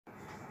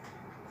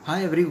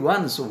Hi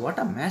everyone. So what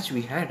a match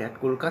we had at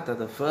Kolkata.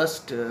 The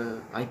first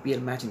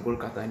IPL match in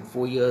Kolkata in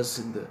 4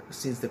 years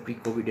since the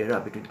pre-COVID era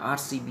between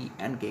RCB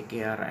and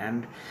KKR.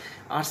 And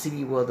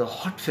RCB were the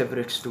hot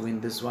favorites to win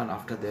this one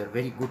after their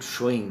very good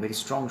showing, very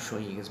strong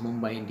showing against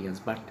Mumbai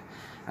Indians.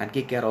 And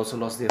KKR also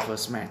lost their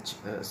first match.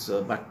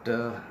 But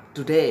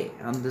today,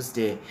 on this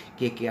day,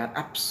 KKR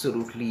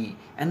absolutely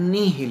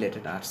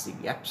annihilated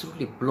RCB,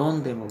 absolutely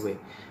blown them away.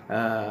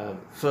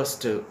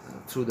 First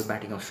through the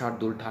batting of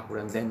Shardul Thakur,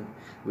 and then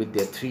with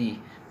their trio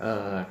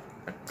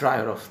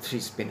of three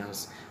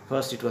spinners.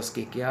 First it was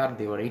KKR,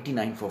 they were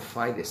 89 for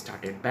 5, they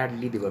started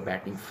badly, they were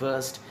batting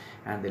first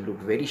and they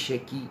looked very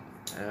shaky.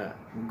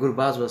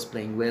 Gurbaz was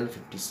playing well,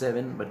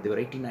 57, but they were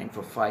 89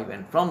 for 5,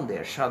 and from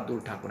there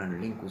Shardul Thakur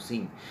and Linku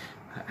Singh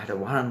had a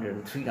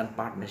 103 run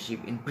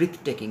partnership in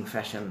breathtaking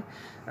fashion.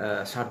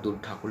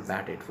 Shardul Thakur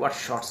batted. What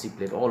shots he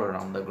played all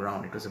around the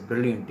ground. It was a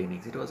brilliant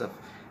innings. It was a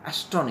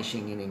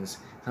astonishing innings.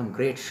 Some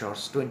great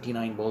shots.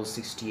 29 balls,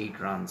 68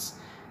 runs.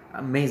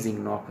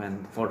 Amazing knock,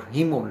 and for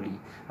him only,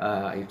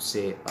 I'd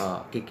say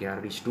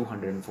KKR reached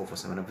 204 for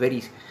 7. A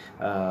very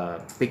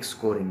big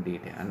score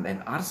indeed. And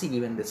then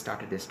RCB, when they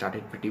started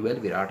pretty well.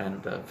 Virat and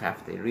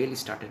Faf, they really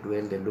started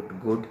well. They looked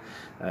good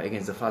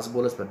against the fast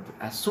bowlers, but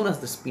as soon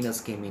as the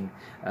spinners came in,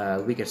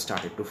 wickets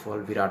started to fall.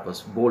 Virat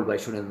was bowled by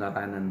Sunil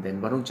Narayan, and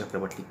then Varun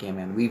Chakravarti came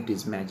and weaved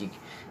his magic.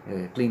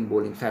 Clean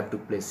bowling,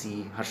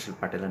 Fan2play, Harshal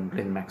Patel and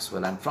Glenn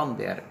Maxwell, and from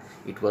there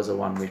it was a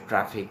one-way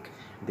traffic.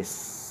 The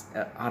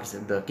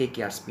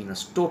KKR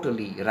spinners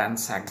totally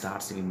ransacked the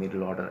RCB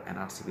middle order, and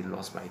RCB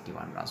lost by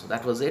 81 runs. So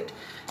that was it.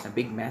 A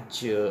big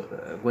match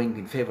going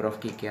in favor of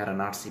KKR, and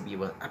RCB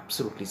were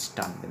absolutely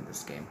stunned in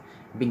this game,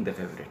 being the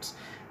favorites.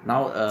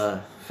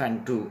 Now,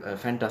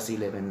 Fantasy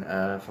 11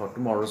 for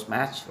tomorrow's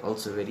match.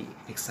 Also, very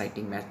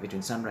exciting match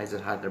between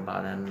Sunrisers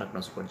Hyderabad and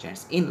Lucknow Super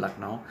Giants in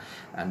Lucknow.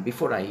 And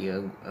before I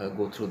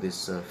go through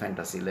this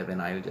Fantasy 11,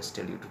 I will just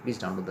tell you to please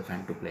download the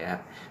Fan2play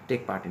app,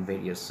 take part in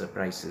various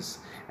prizes,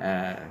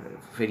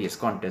 various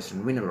contests,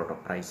 and win a lot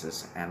of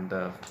prizes. And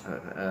the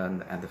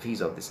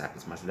fees of this app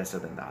is much lesser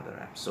than the other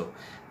apps. So,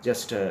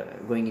 just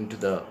going into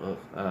the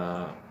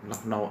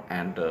Lucknow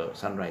and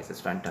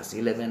Sunrisers Fantasy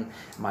 11,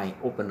 my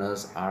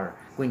openers are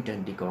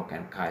Quinton de Kock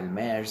and Kyle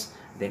Mayers.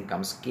 Then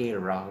comes K.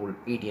 Rahul,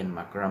 Etienne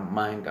Makram,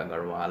 Mayank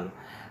Agarwal,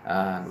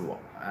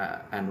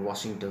 and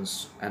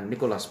Washington's and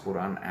Nicholas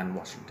Puran and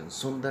Washington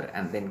Sundar.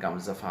 And then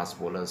comes the fast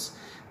bowlers.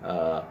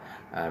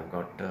 I've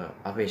got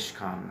Avesh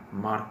Khan,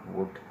 Mark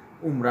Wood,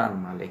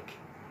 Umran Malik,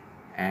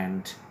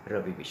 and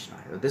Ravi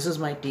Vishnayu. This is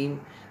my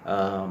team.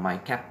 My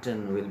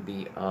captain will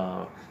be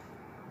Kyle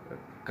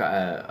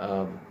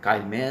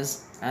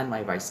Mayers, and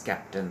my vice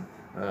captain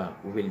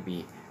will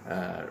be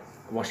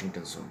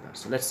Washington Sundar.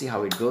 So let's see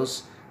how it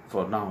goes.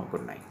 For now,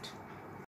 good night.